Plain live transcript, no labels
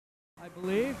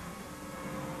believe.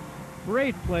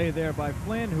 Great play there by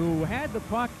Flynn, who had the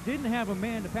puck, didn't have a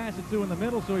man to pass it to in the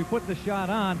middle, so he put the shot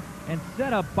on, and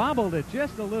Seta bobbled it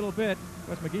just a little bit.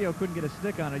 Of course, McGeough couldn't get a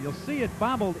stick on it. You'll see it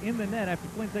bobbled in the net after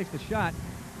Flynn takes the shot.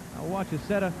 Now watch as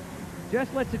Seta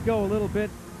just lets it go a little bit.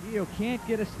 McGeough can't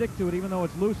get a stick to it, even though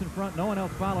it's loose in front. No one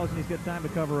else follows, and he's got time to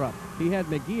cover up. He had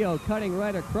McGeough cutting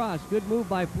right across. Good move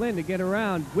by Flynn to get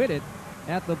around with it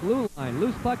at the blue line.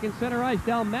 Loose puck in center ice.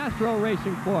 Del Mastro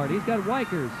racing for it. He's got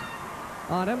Weichers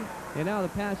on him. And now the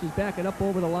pass is backing up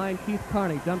over the line. Keith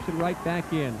Carney dumps it right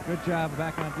back in. Good job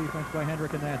back on defense by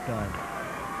Hendricken that time.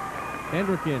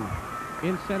 Hendricken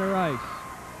in center ice.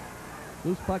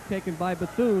 Loose puck taken by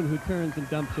Bethune, who turns and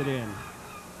dumps it in.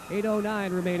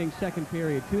 8:09 remaining second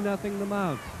period. 2-0 the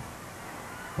Mounts.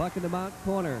 Puck in the Mount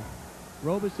corner.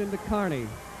 Robeson to Carney.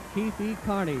 Keith E.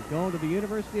 Carney going to the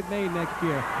University of Maine next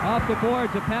year. Off the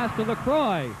boards, a pass to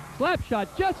LaCroix. Slap shot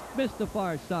just missed the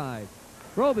far side.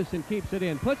 Robeson keeps it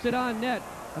in, puts it on net.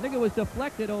 I think it was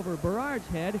deflected over Berard's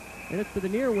head, and it's to the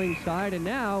near wing side, and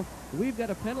now we've got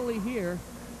a penalty here.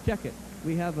 Check it.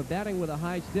 We have a batting with a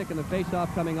high stick and the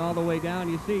face-off coming all the way down.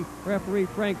 You see referee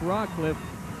Frank Rockcliffe,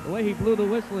 the way he blew the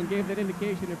whistle and gave that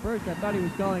indication at first, I thought he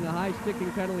was calling a high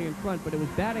sticking penalty in front, but it was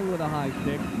batting with a high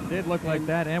stick. It did look like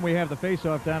that, and we have the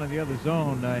face-off down in the other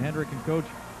zone. Hendricken coach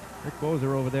Rick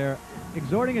Bozer over there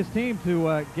exhorting his team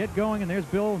to get going, and there's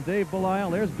Bill and Dave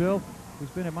Belisle. There's Bill, who's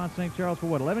been at Mount St. Charles for,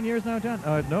 what, 11 years now, John?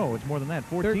 No, it's more than that,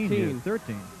 14 years.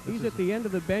 13. He's at the end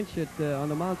of the bench on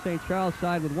the Mount St. Charles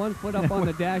side with one foot up on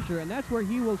the dasher, and that's where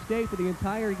he will stay for the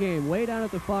entire game, way down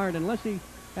at the far end, unless he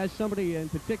has somebody in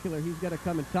particular he's got to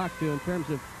come and talk to in terms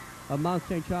of a Mount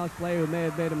St. Charles player who may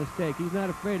have made a mistake. He's not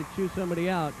afraid to chew somebody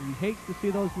out. He hates to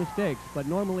see those mistakes, but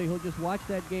normally he'll just watch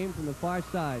that game from the far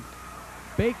side.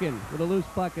 Bacon with a loose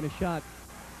puck and a shot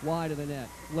wide of the net.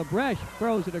 Lebrecht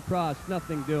throws it across,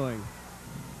 nothing doing.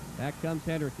 Back comes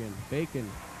Hendricken. Bacon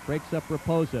breaks up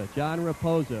Raposa. John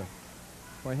Raposa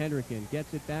for Hendricken.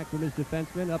 Gets it back from his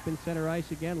defenseman up in center ice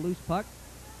again. Loose puck.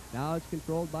 Now it's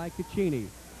controlled by Caccini.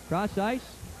 Cross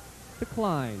ice to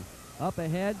Klein. Up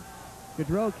ahead.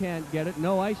 Gaudreau can't get it.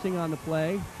 No icing on the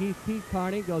play. Keith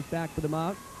Carney goes back for the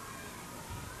Mount.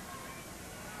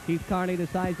 Keith Carney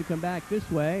decides to come back this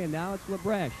way, and now it's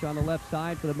Lebrecht on the left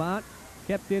side for the Mount.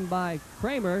 Kept in by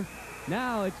Kramer.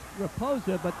 Now it's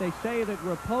Raposa, but they say that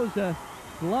Raposa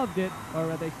gloved it,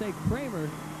 or they say Kramer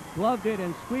gloved it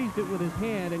and squeezed it with his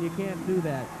hand, and you can't do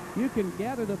that. You can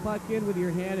gather the puck in with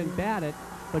your hand and bat it,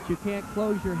 but you can't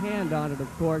close your hand on it, of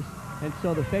course, and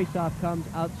so the faceoff comes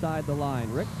outside the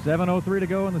line. Rick? 7:03 to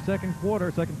go in the second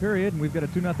period, and we've got a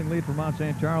 2-0 lead for Mount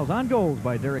St. Charles on goals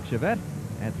by Derek Chevette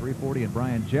at 3:40, and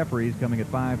Brian Jeffries coming at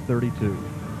 5:32.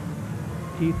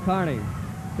 Keith Carney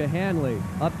to Hanley,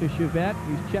 up to Chevette.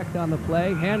 He's checked on the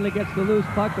play. Hanley gets the loose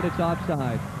puck, but it's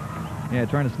offside. Yeah,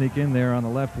 trying to sneak in there on the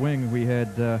left wing. We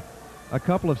had a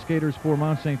couple of skaters for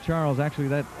Mount St. Charles. Actually,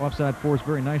 that offside forced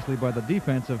very nicely by the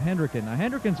defense of Hendricken. Now,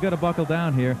 Hendricken's got to buckle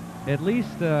down here, at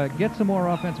least get some more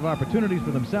offensive opportunities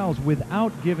for themselves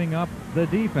without giving up the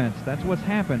defense. That's what's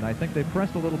happened. I think they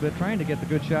pressed a little bit, trying to get the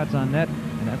good shots on net,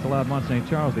 and that's allowed Mount St.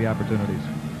 Charles the opportunities.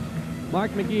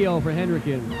 Mark McGeough for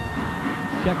Hendricken.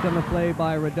 Checked on the play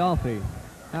by Rodolfi.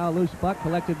 Now a loose puck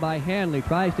collected by Hanley.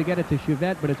 Tries to get it to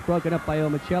Chevette, but it's broken up by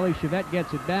Omicelli. Chevette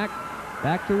gets it back.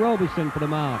 Back to Robeson for the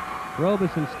Mount.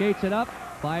 Robeson skates it up,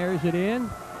 fires it in.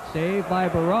 Saved by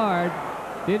Berard.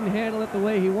 Didn't handle it the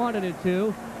way he wanted it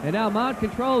to. And now Mount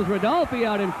controls Rodolfi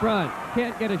out in front.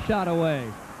 Can't get a shot away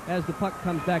as the puck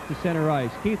comes back to center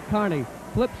ice. Keith Carney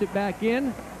flips it back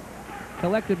in.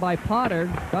 Collected by Potter.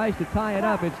 Tries to tie it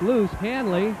up. It's loose.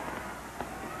 Hanley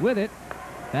with it.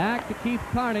 Back to Keith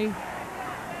Carney.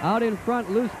 Out in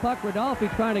front, loose puck.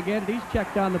 Rodolfi trying to get it. He's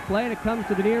checked on the play, and it comes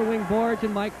to the near wing boards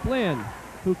and Mike Flynn,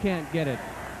 who can't get it.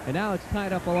 And now it's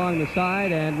tied up along the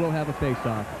side, and we'll have a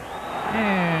face-off.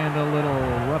 And a little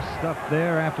rough stuff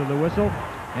there after the whistle.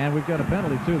 And we've got a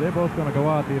penalty, too. They're both going to go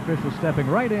out. The official stepping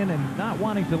right in and not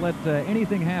wanting to let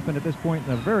anything happen at this point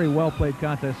in a very well-played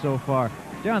contest so far.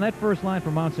 John, that first line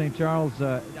from Mount St. Charles,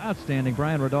 outstanding.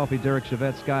 Brian Rodolfi, Derek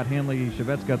Chevette, Scott Hanley.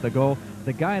 Chevette's got the goal.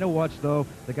 The guy to watch, though,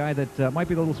 the guy that might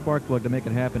be the little spark plug to make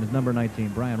it happen is number 19,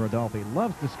 Brian Rodolfi.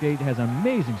 Loves to skate, has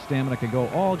amazing stamina, can go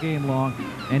all game long,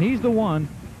 and he's the one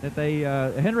that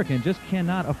Hendricken just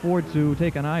cannot afford to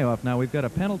take an eye off. Now, we've got a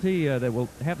penalty that will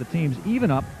have the teams even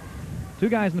up. Two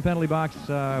guys in the penalty box.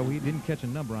 We didn't catch a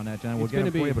number on that, John. We'll get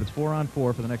it for you, but it's 4-on-4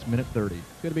 for the next minute 30. It's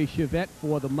going to be Chevette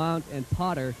for the Mount and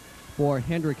Potter for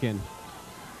Hendricken.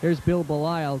 There's Bill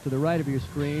Belisle to the right of your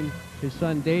screen. His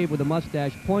son Dave with a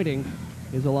mustache pointing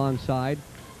is alongside.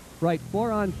 Right,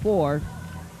 4-on-4.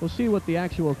 We'll see what the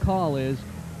actual call is.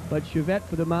 but Chevette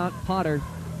for the Mount, Potter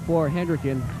for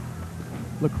Hendricken.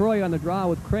 LaCroix on the draw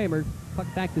with Kramer. Puck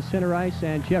back to center ice,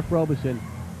 and Jeff Robeson.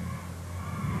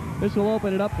 This will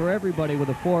open it up for everybody with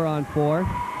a 4-on-4.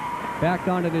 Back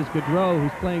on it is Gaudreau,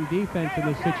 who's playing defense in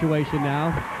this situation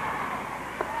now.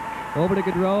 Over to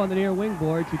Gaudreau on the near wing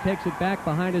boards. He takes it back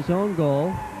behind his own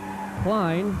goal.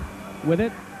 Klein with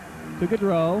it to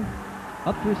Gaudreau.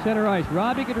 Up through center ice.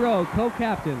 Robbie Gaudreau,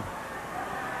 co-captain.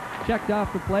 Checked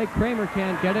off the play. Kramer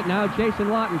can't get it. Now Jason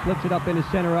Lawton flips it up into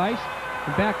center ice.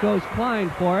 And back goes Klein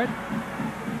for it.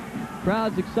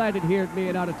 Crowd's excited here at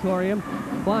Meehan Auditorium.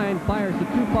 Klein fires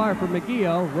it too far for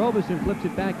McGeough. Robeson flips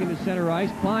it back into center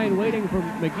ice. Klein waiting for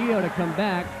McGeough to come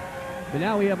back. But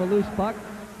now we have a loose puck,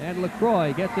 and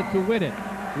LaCroix gets it to Whitted.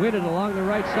 Whitted along the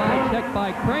right side, checked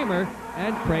by Kramer,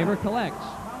 and Kramer collects.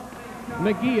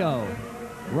 McGeough,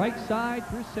 right side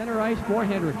through center ice for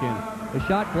Hendricken. The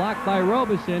shot blocked by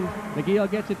Robeson. McGeough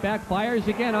gets it back, fires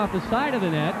again off the side of the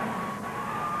net.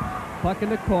 Puck in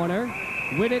the corner.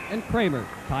 Whitted and Kramer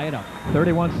tie it up.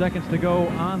 31 seconds to go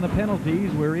on the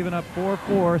penalties. We're even up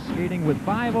 4-4, skating with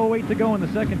 5:08 to go in the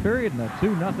second period, and a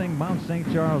 2-0 Mount St.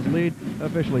 Charles lead.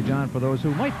 Officially, John, for those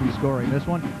who might be scoring this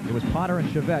one, it was Potter and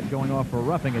Chevette going off for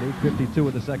roughing at 8:52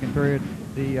 of the second period.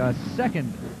 The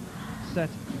second set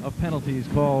of penalties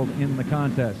called in the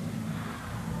contest.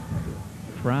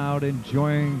 Crowd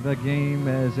enjoying the game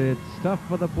as it's tough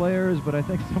for the players, but I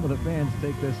think some of the fans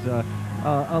take this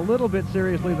a little bit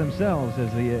seriously themselves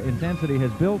as the intensity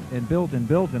has built and built and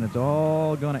built, and it's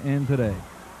all going to end today.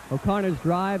 O'Connor's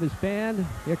drive is fanned.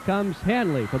 Here comes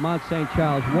Hanley for Mount St.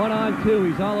 Charles.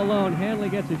 1-on-2. He's all alone. Hanley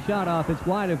gets a shot off. It's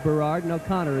wide of Berard, and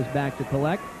O'Connor is back to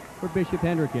collect for Bishop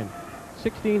Hendricken.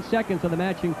 16 seconds on the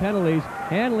matching penalties.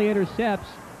 Hanley intercepts.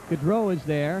 Gaudreau is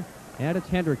there, and it's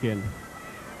Hendricken.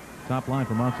 Top line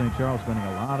for Mount St. Charles spending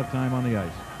a lot of time on the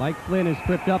ice. Mike Flynn is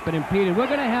tripped up and impeded. We're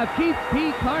going to have Keith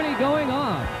P. Carney going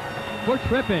off for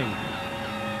tripping.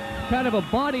 Kind of a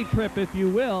body trip, if you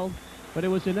will, but it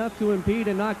was enough to impede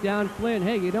and knock down Flynn.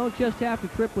 Hey, you don't just have to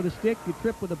trip with a stick, you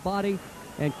trip with a body.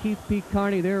 And Keith P.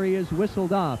 Carney, there he is,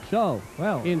 whistled off. So,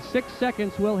 well, in 6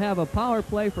 seconds, we'll have a power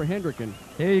play for Hendricken.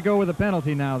 Here you go with the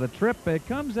penalty now. The trip, it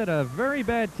comes at a very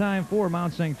bad time for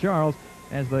Mount St. Charles,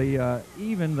 as the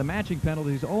matching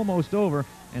penalty is almost over.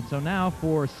 And so now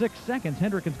for 6 seconds,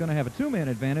 Hendricken's going to have a 2-man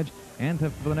advantage, and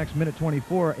for the next minute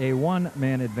 24, a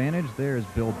 1-man advantage. There's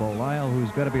Bill Belisle, who's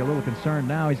got to be a little concerned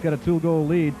now. He's got a 2-goal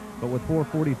lead, but with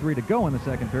 4:43 to go in the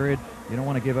second period, you don't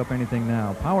want to give up anything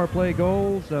now. Power play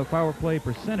goals, power play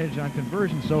percentage on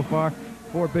conversion so far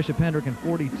for Bishop Hendricken,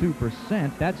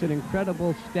 42%. That's an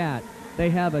incredible stat. They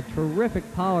have a terrific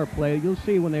power play. You'll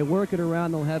see when they work it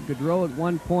around, they'll have Gaudreau at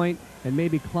one point and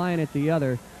maybe Klein at the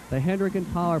other. The Hendricken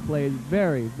power play is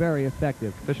very, very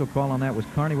effective. Official call on that was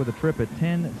Carney with a trip at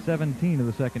 10:17 of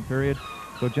the second period.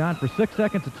 So, John, for 6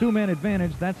 seconds, a 2-man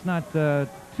advantage. That's not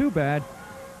too bad.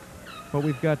 But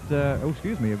we've got, we've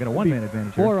got a 1-man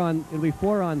advantage here. It'll be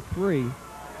 4-on-3.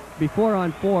 Be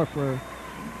 4-on-4 for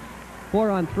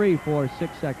 4-on-3 for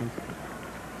 6 seconds.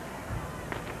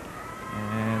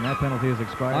 And that penalty is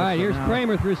expired. All right, so here's now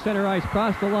Kramer through center ice,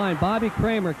 across the line. Bobby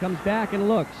Kramer comes back and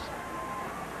looks.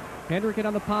 Hendricken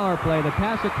on the power play. The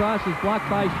pass across is blocked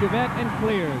by Chevette and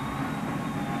cleared.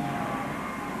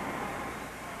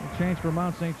 A change for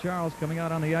Mount St. Charles coming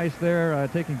out on the ice there,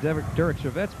 taking Derek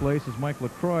Chevette's place is Mike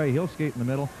LaCroix. He'll skate in the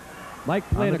middle. Mike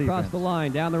Flynn across the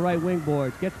line, down the right wing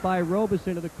boards. Gets by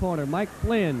Robeson to the corner. Mike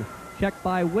Flynn checked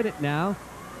by Whitted now.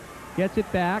 Gets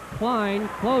it back. Klein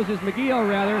closes. McGeough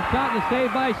rather. Shot and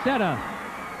save by Seta.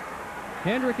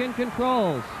 Hendricken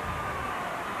controls.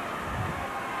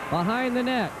 Behind the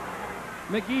net.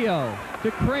 McGeough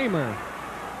to Kramer.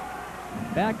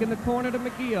 Back in the corner to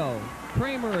McGeough.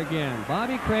 Kramer again.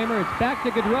 Bobby Kramer. It's back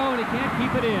to Gaudreau, and he can't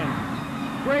keep it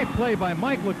in. Great play by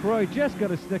Mike LaCroix. Just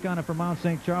got a stick on it for Mount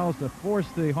St. Charles to force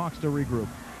the Hawks to regroup.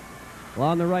 Well,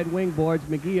 on the right wing boards,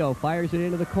 McGeough fires it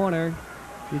into the corner.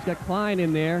 He's got Klein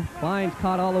in there. Klein's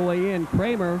caught all the way in.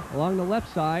 Kramer along the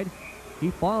left side.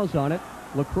 He falls on it.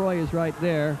 LaCroix is right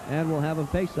there, and we'll have a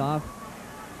face-off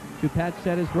to Pat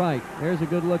Setta's right. There's a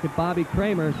good look at Bobby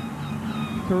Kramer.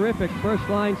 Terrific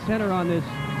first-line center on this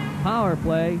power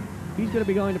play. He's going to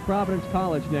be going to Providence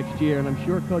College next year, and I'm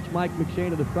sure Coach Mike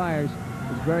McShane of the Friars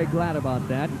is very glad about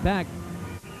that. In fact,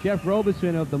 Jeff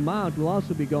Robeson of the Mount will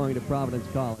also be going to Providence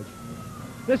College.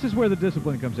 This is where the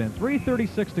discipline comes in.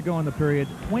 3:36 to go in the period,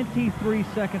 23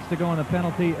 seconds to go on the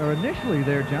penalty. Or initially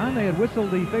there, John, they had whistled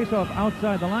the faceoff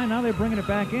outside the line. Now they're bringing it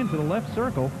back into the left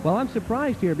circle. Well, I'm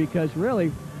surprised here because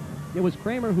really it was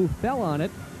Kramer who fell on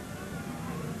it.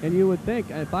 And you would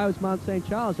think, if I was Mount St.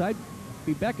 Charles, I'd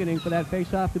be beckoning for that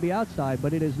face-off to be outside,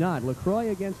 but it is not. LaCroix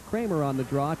against Kramer on the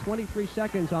draw. 23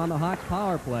 seconds on the Hawks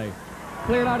power play.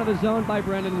 Cleared out of the zone by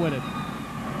Brendan Whitted.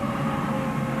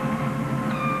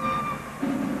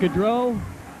 Gaudreau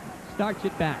starts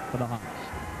it back for the Hawks.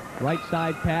 Right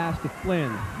side pass to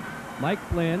Flynn. Mike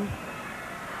Flynn,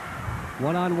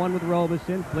 one-on-one with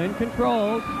Robeson. Flynn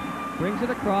controls, brings it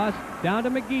across, down to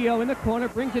McGeough in the corner,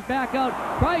 brings it back out,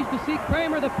 tries to see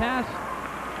Kramer. The pass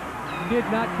did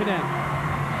not connect.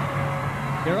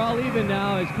 They're all even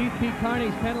now as Keith P.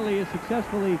 Carney's penalty is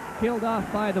successfully killed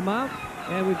off by the Mount,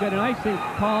 and we've got an icing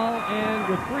call, and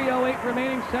with 3:08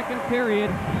 remaining second period,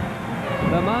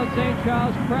 the Mount St.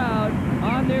 Charles crowd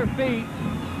on their feet,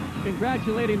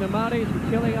 congratulating the Mounties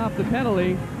for killing off the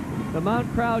penalty. The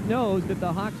Mount crowd knows that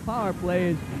the Hawks power play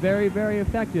is very, very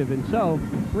effective, and so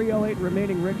 3:08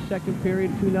 remaining, Rick's second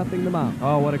period, 2-0 the Mount.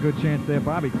 Oh, what a good chance there.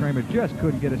 Bobby Kramer just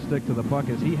couldn't get a stick to the puck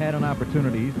as he had an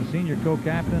opportunity. He's the senior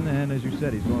co-captain, and as you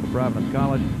said, he's going to Providence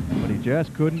College, but he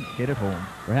just couldn't hit it home.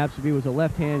 Perhaps if he was a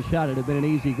left-hand shot, it would have been an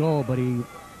easy goal, but he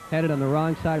had it on the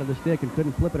wrong side of the stick and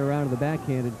couldn't flip it around to the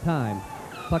backhand in time.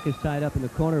 Puck is tied up in the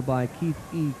corner by Keith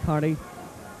E. Carney.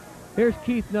 Here's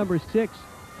Keith, number 6.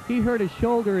 He hurt his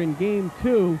shoulder in game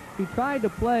 2. He tried to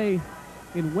play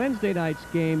in Wednesday night's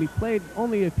game. He played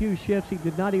only a few shifts. He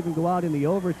did not even go out in the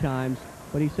overtimes,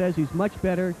 but he says he's much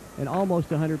better and almost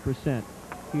 100%.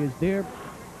 He is their,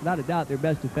 without a doubt, their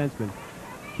best defenseman.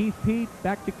 Keith P.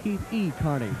 back to Keith E.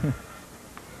 Carney.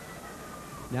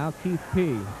 Now Keith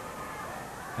P.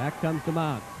 Back comes the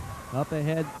Mount. Up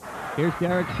ahead, here's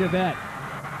Derek Chevette.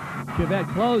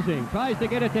 Chevette closing, tries to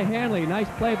get it to Hanley. Nice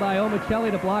play by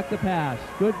Omicelli to block the pass.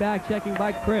 Good back checking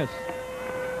by Chris.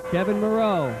 Kevin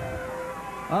Moreau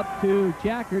up to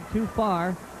Jackert, too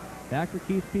far. Back for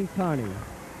Keith P. Carney.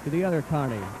 To the other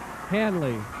Carney.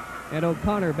 Hanley and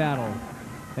O'Connor battle.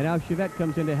 And now Chevette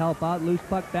comes in to help out. Loose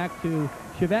puck back to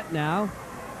Chevette now.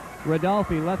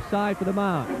 Rodolfi left side for the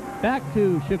Mount. Back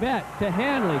to Chevette, to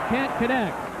Hanley. Can't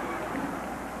connect.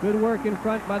 Good work in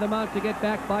front by the Mount to get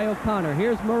back by O'Connor.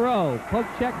 Here's Moreau. Poke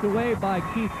checked away by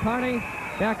Keith Carney.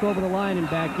 Back over the line and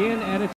back in, and it's